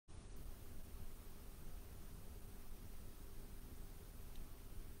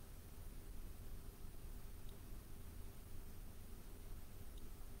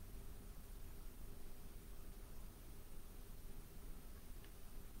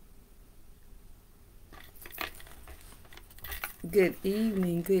Good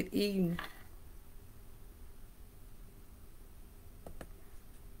evening, good evening.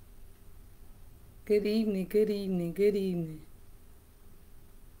 Good evening, good evening, good evening.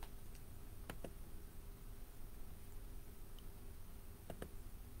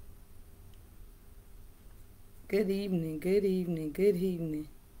 Good evening, good evening, good evening.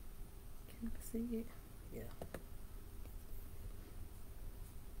 Can I see it? Yeah.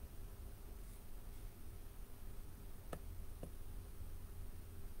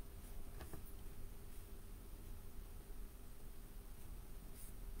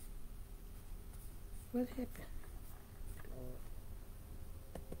 What happened?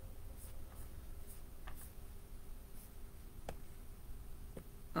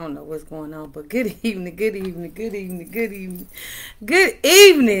 I don't know what's going on, but good evening, good evening, good evening, good evening, good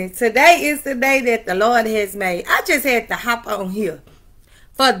evening. Today is the day that the Lord has made. I just had to hop on here.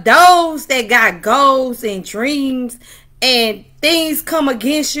 For those that got goals and dreams and things come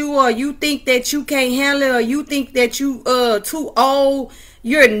against you, or you think that you can't handle it, or you think that you too old,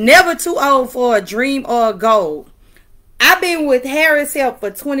 you're never too old for a dream or a goal. I've been with Harris Health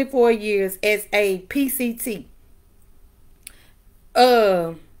for 24 years as a PCT.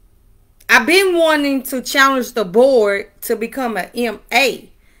 I've been wanting to challenge the board to become an MA.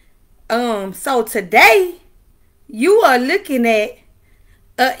 So today you are looking at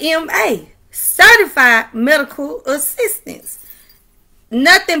a MA, certified medical assistance.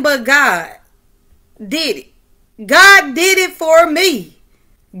 Nothing but God did it. God did it for me.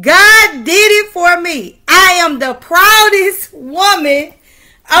 God did it for me. I am the proudest woman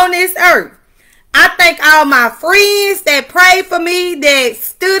on this earth. I thank all my friends that prayed for me, that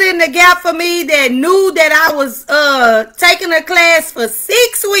stood in the gap for me, that knew that I was taking a class for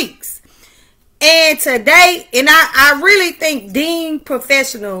 6 weeks. And today, and I really think Dean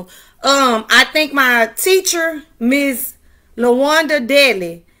Professional, I think my teacher, Ms. LaWanda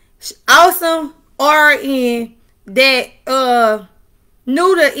Daly, awesome RN that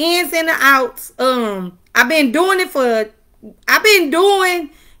knew the ins and the outs. I've been doing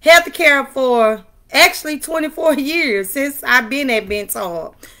healthcare for actually 24 years since I've been at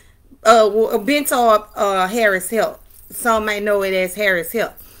Bentalb. Harris Health. Some may know it as Harris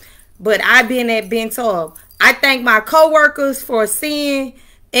Health. But I've been at Bentalb. I thank my coworkers for seeing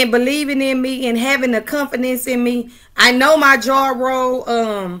and believing in me and having the confidence in me. I know my job role.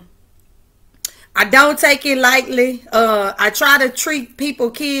 I don't take it lightly. I try to treat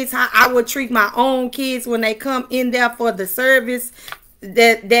kids how I would treat my own kids when they come in there for the service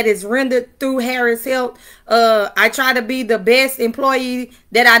that is rendered through Harris Health. I try to be the best employee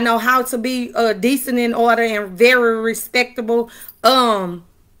that I know how to be, decent, in order, and very respectable.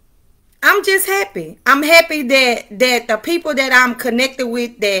 I'm just happy. I'm happy that the people that I'm connected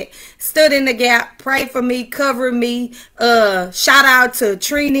with that stood in the gap, prayed for me, covered me. Shout out to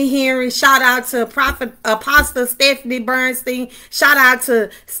Trina Henry. Shout out to Apostle Stephanie Bernstein. Shout out to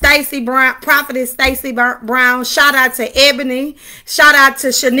Prophetess Stacy Brown. Shout out to Ebony. Shout out to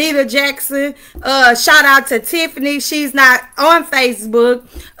Shanita Jackson. Shout out to Tiffany. She's not on Facebook.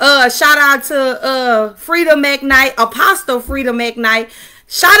 Shout out to Frida McKnight, Apostle Frida McKnight.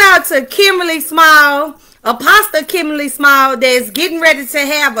 Shout out to Kimberly Smile, Apostle Kimberly Smile, that's getting ready to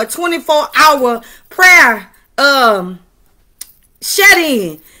have a 24-hour prayer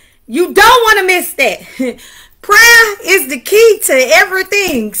shut-in. You don't want to miss that. Prayer is the key to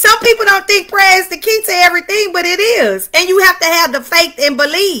everything. Some people don't think prayer is the key to everything, but it is. And you have to have the faith and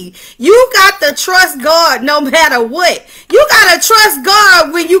believe. You got to trust God no matter what. You got to trust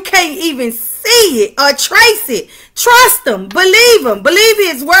God when you can't even see it or trace it. Trust him, believe him, believe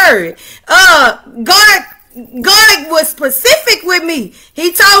his word. God was specific with me.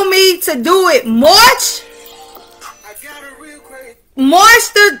 He told me to do it March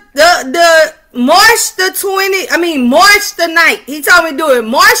the 9th. He told me to do it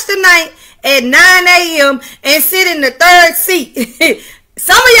March the 9th at 9 a.m. and sit in the 3rd seat.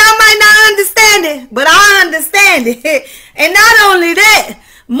 Some of y'all might not understand it, but I understand it. And not only that,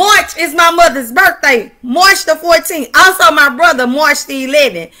 March is my mother's birthday, March the 14th. Also my brother, March the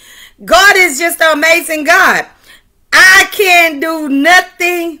 11th. God is just an amazing God. I can't do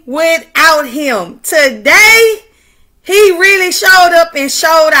nothing without him. Today, he really showed up and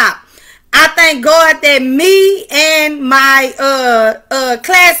showed out. I thank God that me and my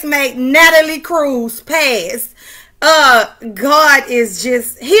classmate Natalie Cruz passed. God is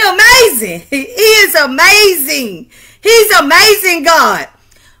just, he amazing. He is amazing. He's amazing God.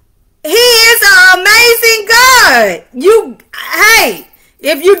 He is an amazing God. Hey,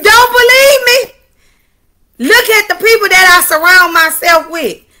 if you don't believe me, look at the people that I surround myself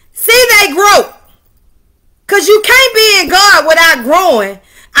with. See they grow. Because you can't be in God without growing.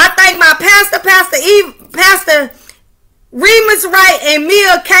 I thank my Pastor Remus Wright and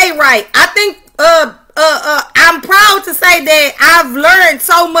Mia K. Wright. I think I'm proud to say that I've learned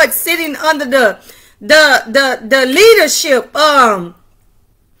so much sitting under the leadership. Don't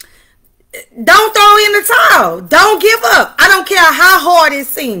throw in the towel. Don't give up. I don't care how hard it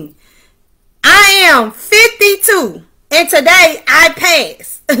seems. I am 52 and today I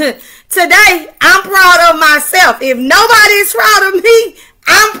passed. Today I'm proud of myself. If nobody is proud of me,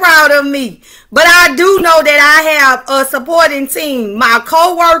 I'm proud of me. But I do know that I have a supporting team. My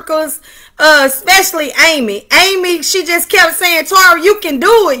co-workers, especially Amy. Amy, she just kept saying, Tara, you can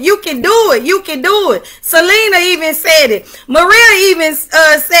do it. You can do it. You can do it. Selena even said it. Maria even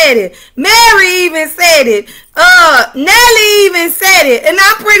said it. Mary even said it. Nelly even said it. And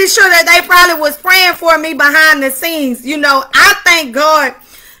I'm pretty sure that they probably was praying for me behind the scenes. You know, I thank God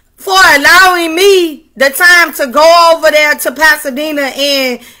for allowing me the time to go over there to Pasadena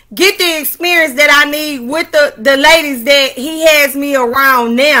and get the experience that I need with the ladies that he has me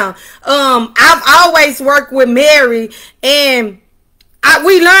around now. I've always worked with Mary, and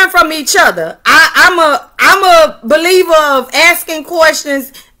we learn from each other. I'm a believer of asking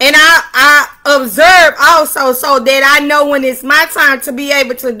questions, and I observe also so that I know when it's my time to be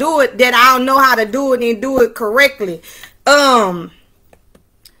able to do it, that I'll know how to do it and do it correctly.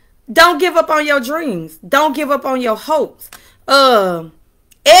 Don't give up on your dreams. Don't give up on your hopes.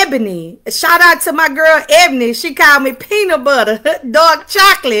 Ebony, shout out to my girl Ebony. She called me peanut butter, dark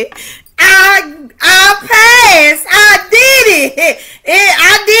chocolate. I passed. I did it.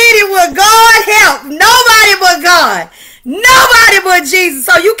 I did it with God help. Nobody but God. Nobody but Jesus.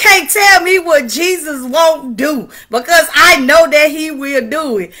 So you can't tell me what Jesus won't do, because I know that he will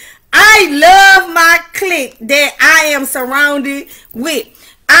do it. I love my clique that I am surrounded with.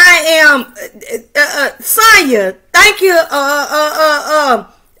 I am Sonya. Thank you. I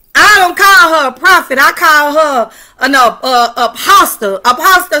don't call her a prophet. I call her an apostle.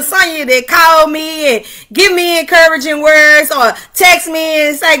 Apostle Sonya, that call me and give me encouraging words or text me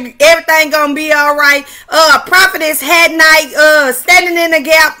and say everything gonna be all right. Prophetess had night standing in the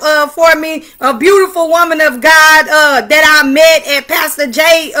gap for me. A beautiful woman of God that I met at Pastor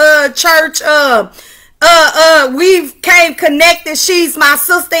J church. We've came connected. She's my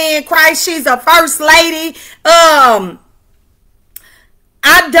sister in Christ. She's a first lady.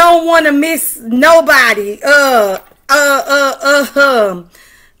 I don't want to miss nobody.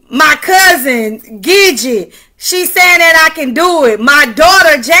 My cousin Gidget, she saying that I can do it. My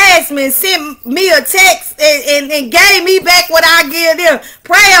daughter Jasmine sent me a text and gave me back what I give them.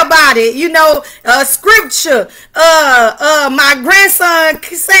 Pray about it. You know, scripture. My grandson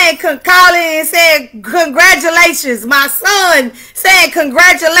saying, calling and saying congratulations. My son saying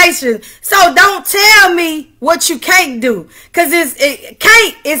congratulations. So don't tell me what you can't do, because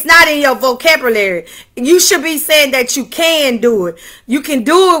can't is not in your vocabulary. You should be saying that you can do it. You can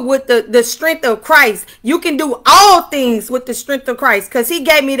do it with the strength of Christ. You can do all things with the strength of Christ, because he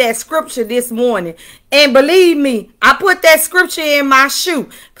gave me that scripture this morning. And believe me, I put that scripture in my shoe.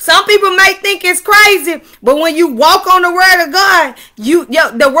 Some people may think it's crazy, but when you walk on the word of God,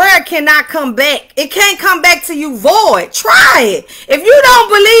 the word cannot come back. It can't come back to you void. Try it. If you don't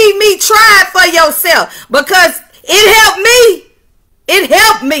believe me, try it for yourself, because it helped me. It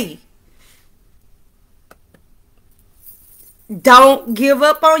helped me. Don't give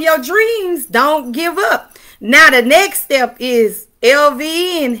up on your dreams. Don't give up. Now the next step is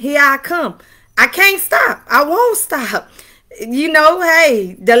LVN. Here I come. I can't stop. I won't stop. You know,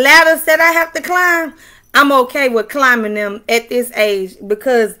 hey, the ladders that I have to climb, I'm okay with climbing them at this age,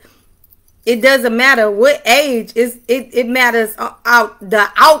 because it doesn't matter what age. It matters the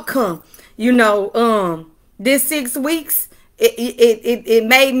outcome. You know, this 6 weeks, it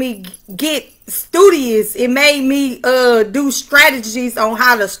made me get studious. It made me do strategies on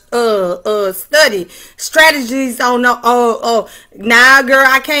how to study, strategies on nah, girl,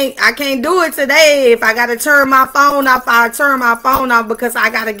 I can't do it today. If I gotta turn my phone off, I'll turn my phone off, because I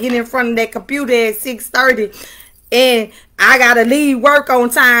gotta get in front of that computer at 6:30 and I gotta leave work on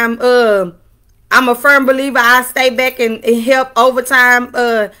time. I'm a firm believer. I stay back and help overtime.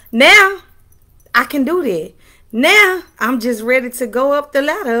 Now I can do that. Now I'm just ready to go up the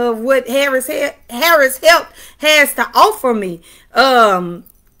ladder of what Harris Health has to offer me. Don't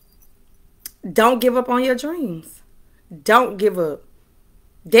give up on your dreams. Don't give up.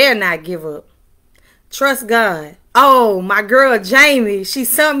 Dare not give up. Trust God. Oh, my girl Jamie, she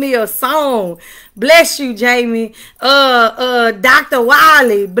sent me a song. Bless you, Jamie. Dr.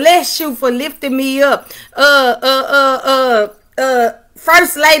 Wiley, bless you for lifting me up.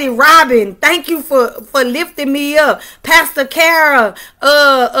 First Lady Robin, thank you for lifting me up. Pastor Kara,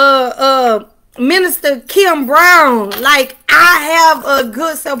 Minister Kim Brown. Like, I have a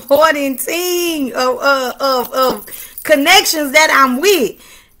good supporting team of connections that I'm with.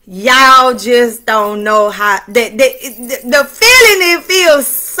 Y'all just don't know how the feeling, it feels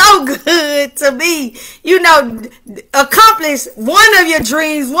so good to be, accomplish one of your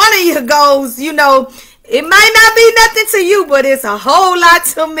dreams, one of your goals. It might not be nothing to you, but it's a whole lot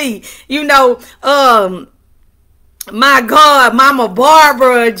to me. My God, Mama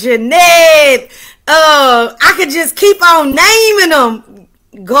Barbara, Jeanette, I could just keep on naming them.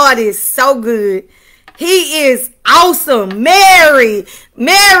 God is so good. He is awesome. Mary,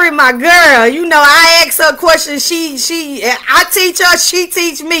 my girl. I ask her questions. I teach her. She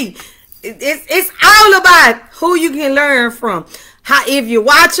teach me. It's all about who you can learn from. How, if you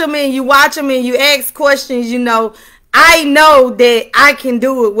watch them and you ask questions, I know that I can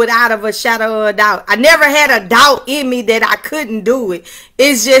do it without a shadow of a doubt. I never had a doubt in me that I couldn't do it.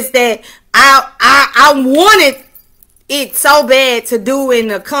 It's just that I wanted it so bad to do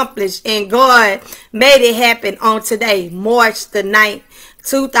and accomplish, and God made it happen on today, March the 9th,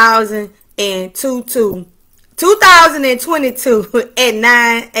 2022 at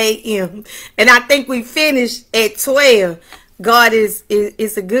 9 a.m. And I think we finished at 12. God is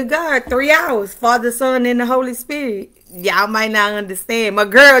a good God. 3 hours, Father, Son, and the Holy Spirit. Y'all might not understand. My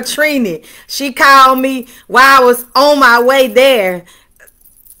girl Trini, she called me while I was on my way there.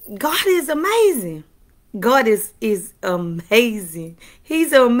 God is amazing. God is amazing.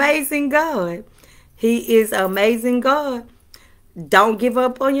 He's an amazing God. He is amazing God. Don't give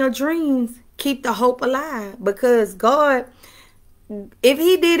up on your dreams. Keep the hope alive, because God, if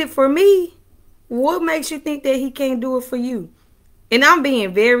he did it for me, what makes you think that he can't do it for you? And I'm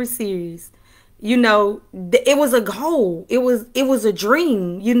being very serious. It was a goal. It was a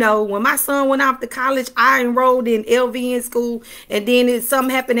dream. When my son went off to college, I enrolled in LVN school, and then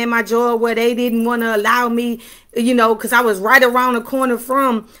something happened at my job where they didn't want to allow me, because I was right around the corner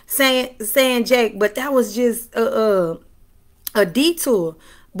from San Jack. But that was just a detour.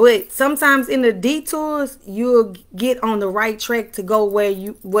 But sometimes in the detours, you'll get on the right track to go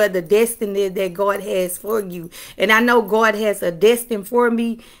where the destiny that God has for you. And I know God has a destiny for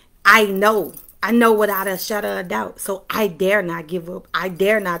me. I know without a shadow of doubt. So I dare not give up. I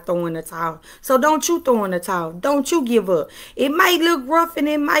dare not throw in the towel. So don't you throw in the towel. Don't you give up. It might look rough and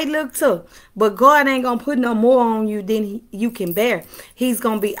it might look tough, but God ain't going to put no more on you than you can bear. He's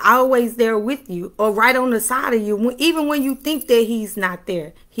going to be always there with you, or right on the side of you. Even when you think that he's not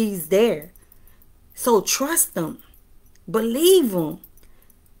there, he's there. So trust him. Believe him.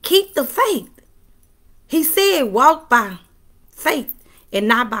 Keep the faith. He said walk by faith and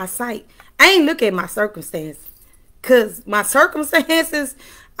not by sight. I ain't look at my circumstances, because my circumstances,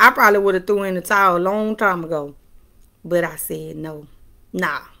 I probably would have threw in the towel a long time ago. But I said no.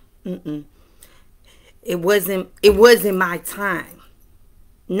 Nah. It wasn't my time.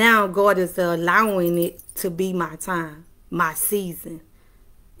 Now God is allowing it to be my time, my season.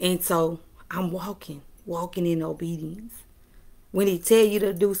 And so I'm walking in obedience. When he tell you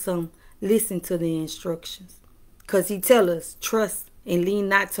to do something, listen to the instructions. Because he tell us, trust and lean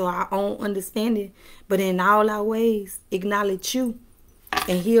not to our own understanding, but in all our ways acknowledge you,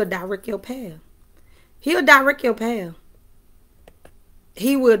 and he'll direct your path. He'll direct your path.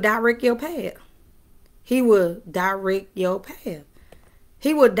 He will direct your path. He will direct your path.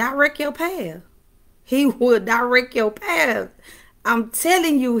 He will direct your path. He will direct your path. I'm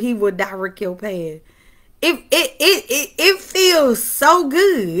telling you, he will direct your path. It feels so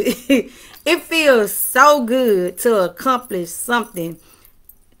good. It feels so good to accomplish something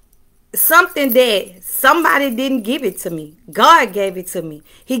that somebody didn't give it to me. God gave it to me.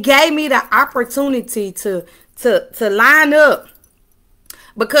 He gave me the opportunity to line up,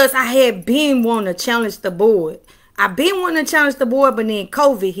 because I had been wanting to challenge the board. I've been wanting to challenge the board, but then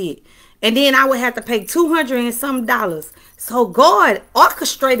COVID hit. And then I would have to pay $200 and some. So God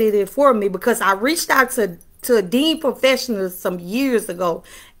orchestrated it for me, because I reached out to Dean Professionals some years ago,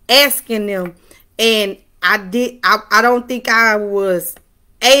 asking them, and I don't think I was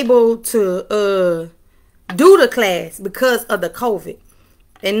able to do the class because of the COVID.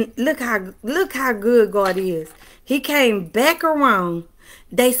 And look how good God is. He came back around.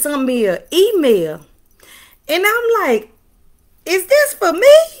 They sent me an email, and I'm like, is this for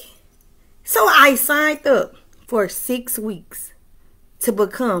me? So I signed up for 6 weeks to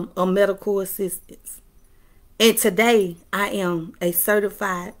become a medical assistant. And today I am a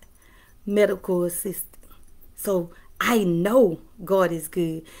certified medical assistant. So I know God is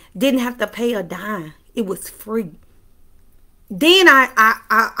good. Didn't have to pay a dime. It was free. Then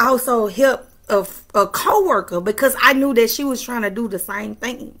I also helped a co-worker because I knew that she was trying to do the same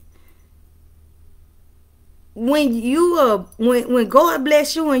thing. When when God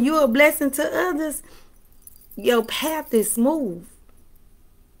bless you and you're a blessing to others, your path is smooth.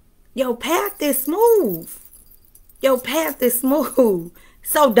 Your path is smooth. Your path is smooth.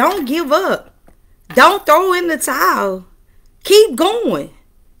 So don't give up. Don't throw in the towel. Keep going.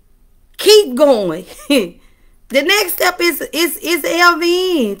 Keep going. The next step is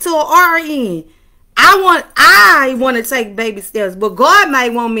LVN to an RN. I want to take baby steps, but God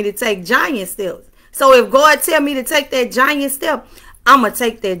might want me to take giant steps. So if God tell me to take that giant step, I'm going to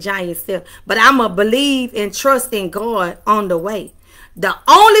take that giant step. But I'm going to believe and trust in God on the way. The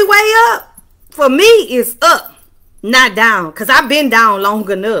only way up for me is up, not down. Because I've been down long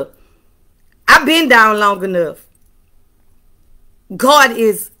enough. I've been down long enough. God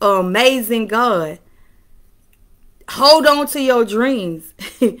is an amazing God. Hold on to your dreams.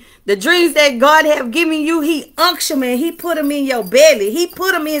 The dreams that God have given you, he unction them and he put them in your belly. He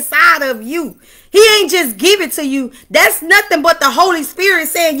put them inside of you. He ain't just give it to you. That's nothing but the Holy Spirit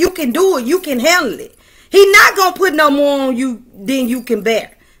saying you can do it. You can handle it. He not going to put no more on you than you can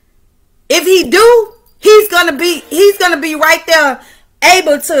bear. If he do, he's going to be right there,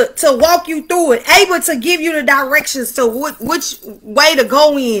 able to walk you through it, able to give you the directions to which way to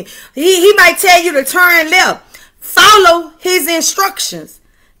go in. He might tell you to turn left. Follow his instructions.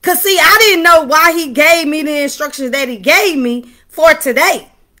 Because see, I didn't know why he gave me the instructions that he gave me for today.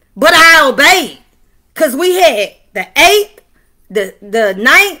 But I obeyed. Because we had the 8th, the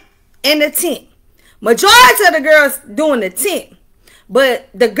 9th, and the 10th. Majority of the girls doing the 10th. But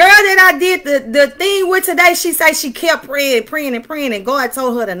the girl that I did the thing with today, she said she kept praying, and God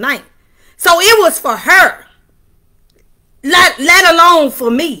told her the 9th. So it was for her. Let alone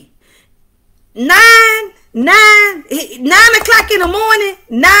for me. 9 o'clock in the morning,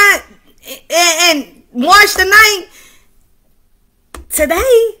 9 and March the 9th.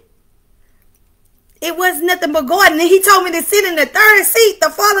 Today, it was nothing but God. And he told me to sit in the third seat, the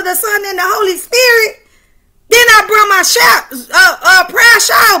Father, the Son, and the Holy Spirit. Then I brought my prayer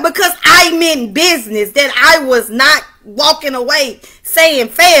shawl because I meant business, that I was not walking away saying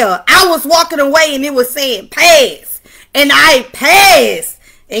fail. I was walking away and it was saying pass. And I passed.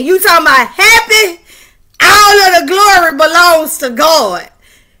 And you talking about happy? All of the glory belongs to God.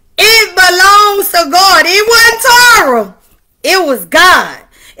 It belongs to God. It wasn't Tara. It was God.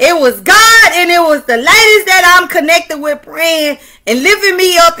 It was God, and it was the ladies that I'm connected with praying and lifting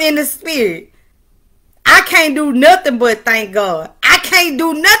me up in the spirit. I can't do nothing but thank God. I can't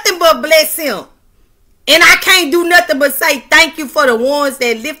do nothing but bless him. And I can't do nothing but say thank you for the ones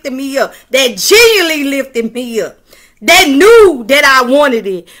that lifted me up, that genuinely lifted me up, that knew that I wanted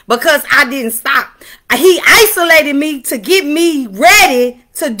it because I didn't stop. He isolated me to get me ready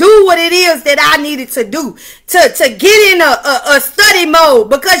to do what it is that I needed to do, to get in a study mode,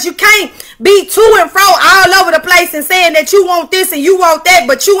 because you can't be to and fro all over the place and saying that you want this and you want that,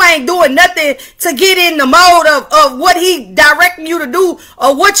 but you ain't doing nothing to get in the mode of what he directing you to do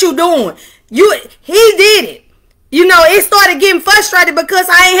or what you doing. He did it. You know, it started getting frustrated because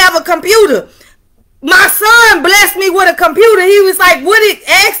I ain't have a computer. My son blessed me with a computer. He was like,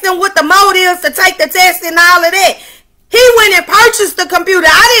 asked him what the mode is to take the test and all of that. He went and purchased the computer.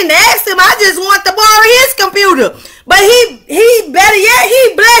 I didn't ask him. I just want to borrow his computer. But he better yet,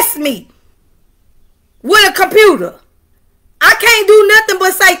 he blessed me with a computer. I can't do nothing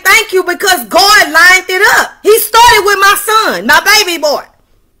but say thank you because God lined it up. He started with my son, my baby boy.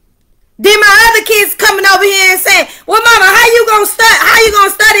 Then my other kids coming over here and saying, well, mama, how you gonna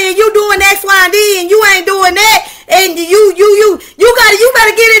study and you doing X, Y, and Z and you ain't doing that, and you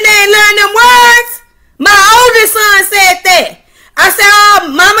better get in there and learn them words. My oldest son said that. I said, oh,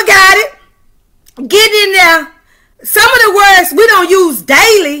 mama got it. Get in there. Some of the words we don't use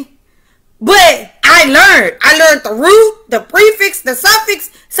daily, but I learned the root, the prefix, the suffix.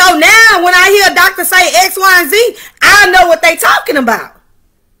 So now when I hear a doctor say X, Y, and Z, I know what they talking about.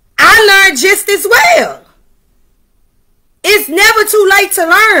 I learned just as well. It's never too late to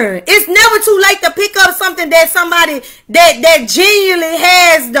learn. It's never too late to pick up something that somebody that genuinely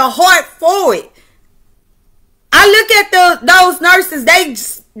has the heart for it. I look at those nurses, they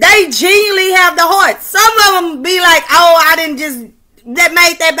genuinely have the heart. Some of them be like, oh, that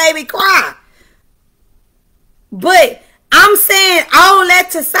made that baby cry. But I'm saying all that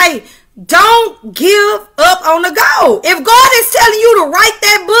to say, don't give up on the goal. If God is telling you to write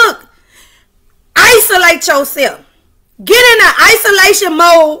that book, isolate yourself. Get in an isolation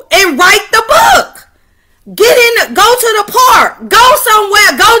mode and write the book. Go to the park. Go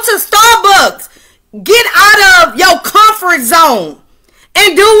somewhere. Go to Starbucks. Get out of your comfort zone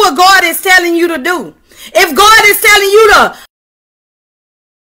and do what God is telling you to do. If God is telling you to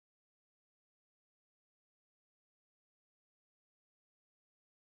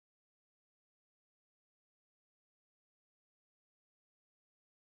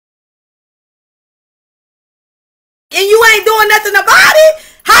and you ain't doing nothing about it,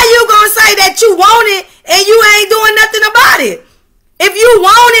 how you gonna say that you want it and you ain't doing nothing about it? If you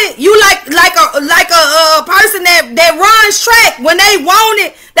want it, you like a person that runs track. When they want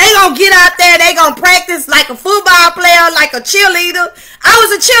it, they gonna get out there, they gonna practice like a football player, like a cheerleader. I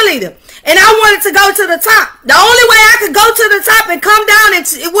was a cheerleader and I wanted to go to the top. The only way I could go to the top and come down and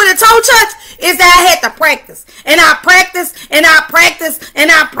with a toe touch is that I had to practice. And I practiced and I practiced and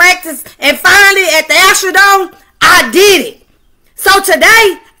I practiced, and finally at the Astrodome, I did it. So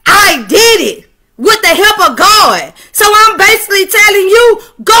today, I did it with the help of God. So I'm basically telling you,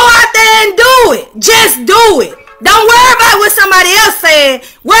 go out there and do it. Just do it. Don't worry about what somebody else said.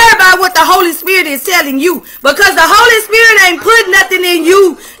 Worry about what the Holy Spirit is telling you. Because the Holy Spirit ain't put nothing in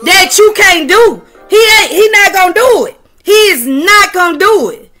you that you can't do. He not going to do it. He is not going to do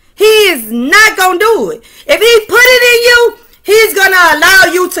it. He is not going to do it. If he put it in you, he's going to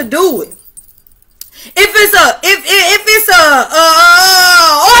allow you to do it. If it's a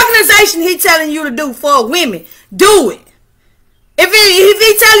organization he telling you to do for women, do it. If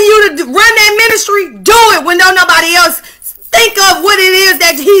he telling you to run that ministry, do it when don't nobody else think of what it is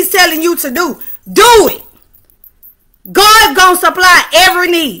that he's telling you to do. Do it. God gonna supply every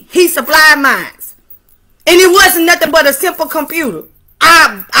need. He supplied mine. And it wasn't nothing but a simple computer.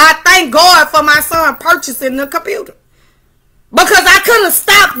 I thank God for my son purchasing the computer. Because I could have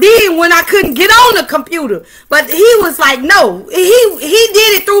stopped then when I couldn't get on the computer. But he was like, no. He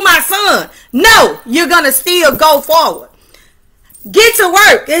did it through my son. No, you're going to still go forward. Get to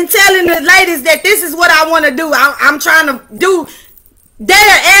work and telling the ladies that this is what I want to do. I'm trying to do.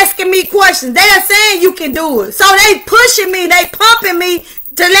 They're asking me questions. They're saying you can do it. So they pushing me. They pumping me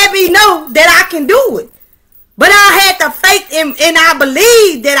to let me know that I can do it. But I had the faith and I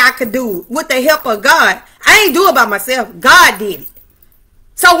believed that I could do it with the help of God. I ain't do it by myself. God did it.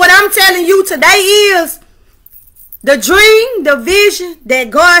 So what I'm telling you today is the dream, the vision that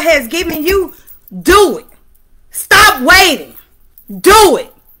God has given you, do it. Stop waiting. Do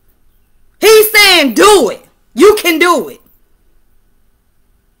it. He's saying do it. You can do it.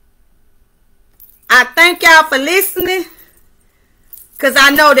 I thank y'all for listening, because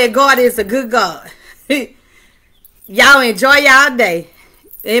I know that God is a good God. Y'all enjoy y'all day.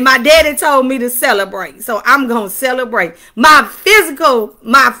 And my daddy told me to celebrate. So I'm going to celebrate. My physical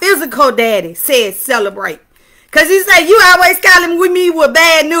daddy said celebrate. Because he said, you always calling with me with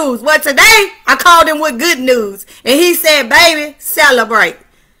bad news. Well, today I called him with good news. And he said, baby, celebrate.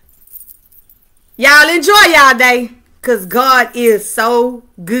 Y'all enjoy y'all day. Because God is so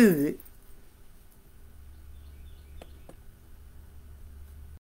good.